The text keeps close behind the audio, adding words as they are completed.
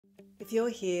If you're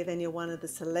here, then you're one of the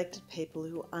selected people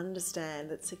who understand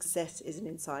that success is an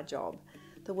inside job.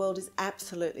 The world is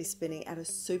absolutely spinning at a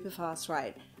super fast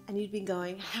rate, and you'd be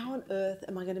going, how on earth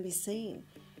am I going to be seen?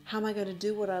 How am I going to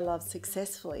do what I love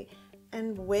successfully?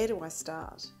 And where do I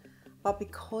start? But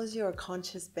because you're a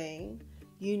conscious being,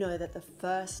 you know that the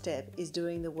first step is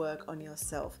doing the work on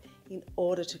yourself in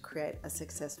order to create a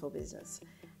successful business.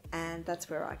 And that's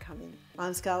where I come in.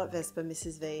 I'm Scarlett Vespa,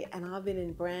 Mrs. V, and I've been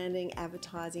in branding,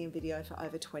 advertising and video for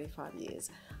over 25 years.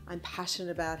 I'm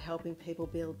passionate about helping people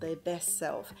build their best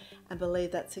self and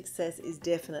believe that success is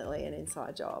definitely an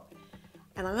inside job.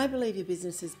 And I believe your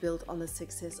business is built on the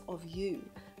success of you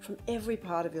from every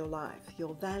part of your life,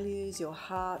 your values, your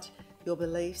heart, your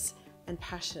beliefs and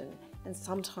passion, and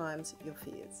sometimes your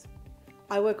fears.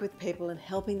 I work with people in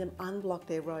helping them unblock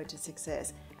their road to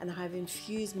success, and I have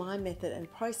infused my method and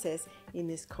process in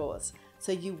this course,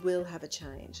 so you will have a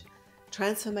change.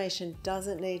 Transformation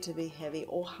doesn't need to be heavy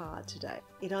or hard today.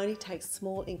 It only takes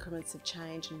small increments of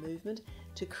change and movement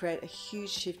to create a huge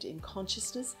shift in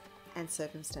consciousness and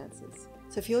circumstances.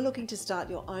 So if you're looking to start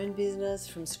your own business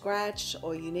from scratch,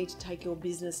 or you need to take your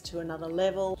business to another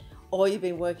level, or you've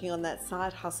been working on that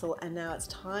side hustle and now it's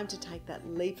time to take that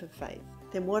leap of faith,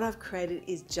 then what I've created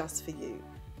is just for you.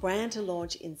 Brand to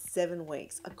Launch in 7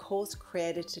 weeks, a course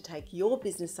created to take your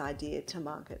business idea to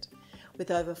market.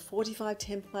 With over 45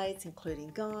 templates,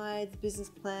 including guides, business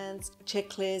plans,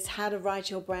 checklists, how to write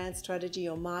your brand strategy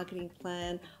or marketing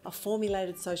plan, a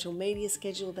formulated social media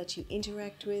schedule that you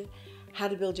interact with, how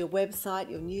to build your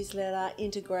website, your newsletter,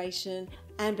 integration,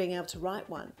 and being able to write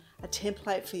one, a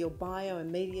template for your bio and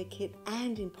media kit,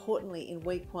 and importantly in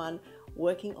week 1,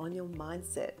 working on your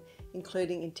mindset,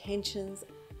 including intentions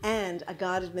and a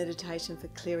guided meditation for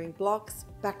clearing blocks,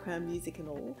 background music and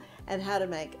all, and how to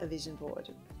make a vision board.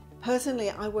 Personally,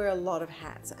 I wear a lot of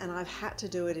hats, and I've had to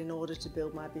do it in order to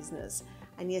build my business.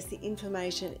 And yes, the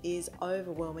information is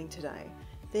overwhelming today.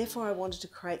 Therefore, I wanted to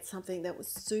create something that was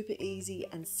super easy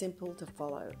and simple to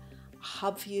follow. A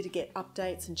hub for you to get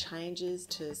updates and changes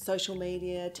to social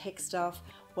media, tech stuff,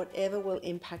 whatever will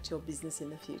impact your business in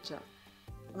the future.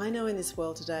 I know in this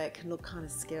world today it can look kind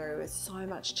of scary with so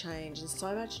much change and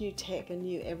so much new tech and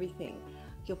new everything.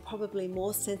 You're probably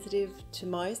more sensitive to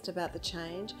most about the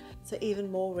change, so even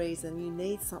more reason you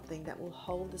need something that will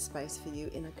hold the space for you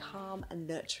in a calm and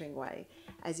nurturing way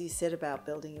as you set about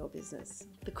building your business.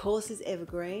 The course is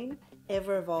evergreen,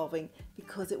 ever evolving,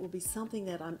 because it will be something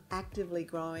that I'm actively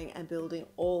growing and building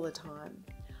all the time.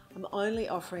 I'm only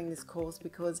offering this course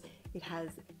because it has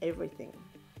everything.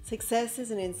 Success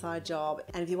is an inside job,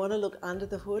 and if you want to look under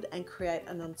the hood and create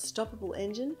an unstoppable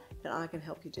engine, then I can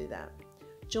help you do that.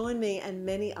 Join me and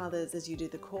many others as you do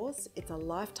the course. It's a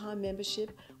lifetime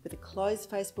membership with a closed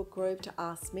Facebook group to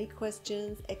ask me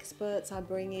questions, experts I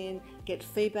bring in, get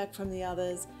feedback from the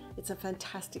others. It's a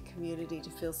fantastic community to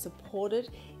feel supported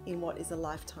in what is a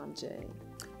lifetime journey.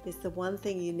 It's the one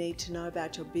thing you need to know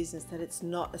about your business, that it's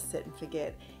not a set and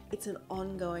forget. It's an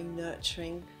ongoing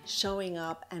nurturing, showing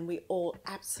up, and we all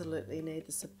absolutely need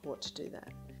the support to do that.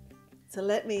 So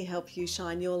let me help you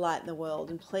shine your light in the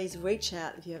world, and please reach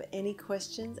out if you have any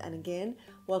questions. And again,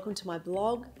 welcome to my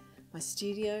blog, my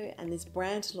studio, and this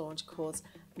Brand to Launch course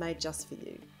made just for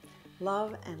you.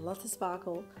 Love and lots of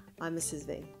sparkle. I'm Mrs.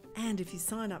 V. And if you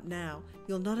sign up now,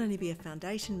 you'll not only be a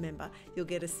foundation member, you'll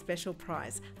get a special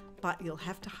prize, but you'll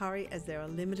have to hurry as there are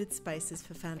limited spaces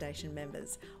for foundation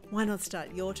members. Why not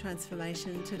start your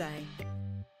transformation today?